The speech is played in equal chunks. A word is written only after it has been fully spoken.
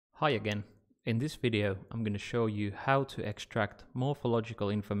Hi again. In this video, I'm going to show you how to extract morphological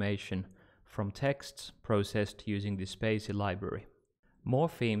information from texts processed using the spaCy library.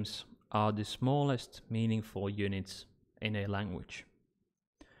 Morphemes are the smallest meaningful units in a language.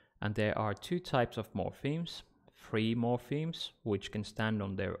 And there are two types of morphemes: free morphemes, which can stand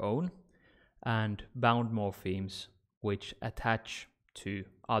on their own, and bound morphemes, which attach to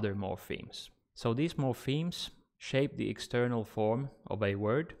other morphemes. So these morphemes shape the external form of a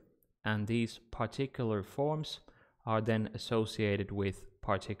word, and these particular forms are then associated with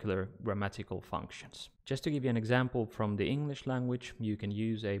particular grammatical functions. Just to give you an example from the English language, you can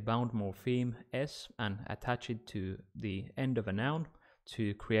use a bound morpheme s and attach it to the end of a noun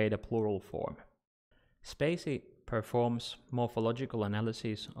to create a plural form. spaCy performs morphological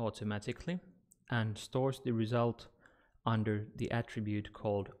analysis automatically and stores the result under the attribute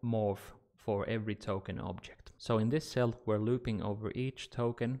called morph for every token object. So in this cell, we're looping over each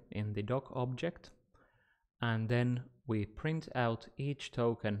token in the doc object, and then we print out each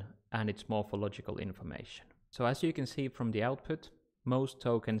token and its morphological information. So as you can see from the output, most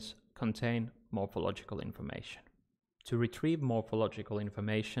tokens contain morphological information. To retrieve morphological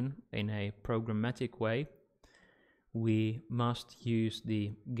information in a programmatic way, we must use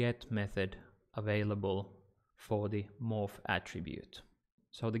the get method available for the morph attribute.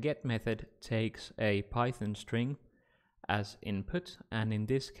 So the get method takes a Python string as input, and in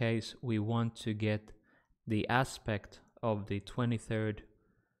this case we want to get the aspect of the 23rd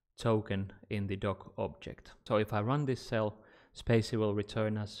token in the doc object. So if I run this cell, spaCy will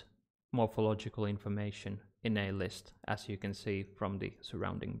return us morphological information in a list, as you can see from the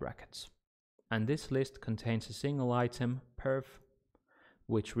surrounding brackets. And this list contains a single item, perf,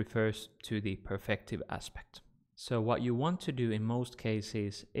 which refers to the perfective aspect. So what you want to do in most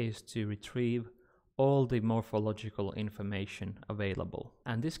cases is to retrieve all the morphological information available.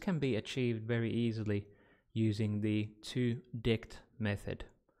 And this can be achieved very easily using the toDict method,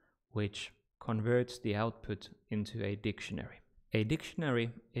 which converts the output into a dictionary. A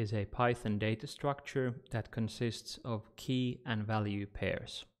dictionary is a Python data structure that consists of key and value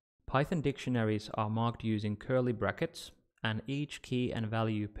pairs. Python dictionaries are marked using curly brackets, and each key and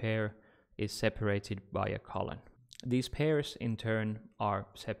value pair is separated by a colon. These pairs in turn are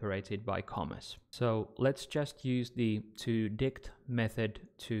separated by commas. So let's just use the toDict method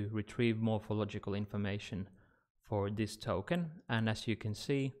to retrieve morphological information for this token, and as you can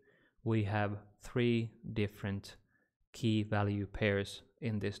see, we have 3 different key value pairs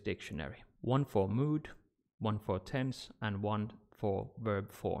in this dictionary. One for mood, one for tense, and one for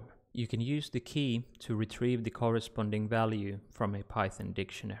verb form. You can use the key to retrieve the corresponding value from a Python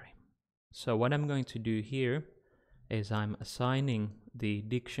dictionary. So what I'm going to do here is I'm assigning the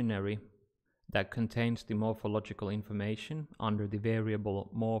dictionary that contains the morphological information under the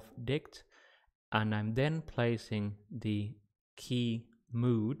variable morphDict, and I'm then placing the key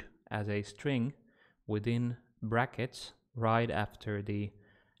mood as a string within brackets right after the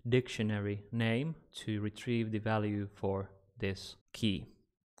dictionary name to retrieve the value for this key.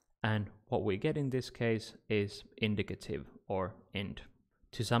 And what we get in this case is indicative, or ind.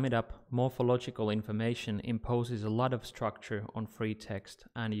 To sum it up, morphological information imposes a lot of structure on free text,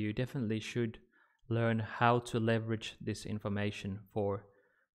 and you definitely should learn how to leverage this information for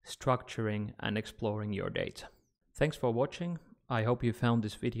structuring and exploring your data. Thanks for watching. I hope you found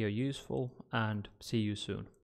this video useful, and see you soon.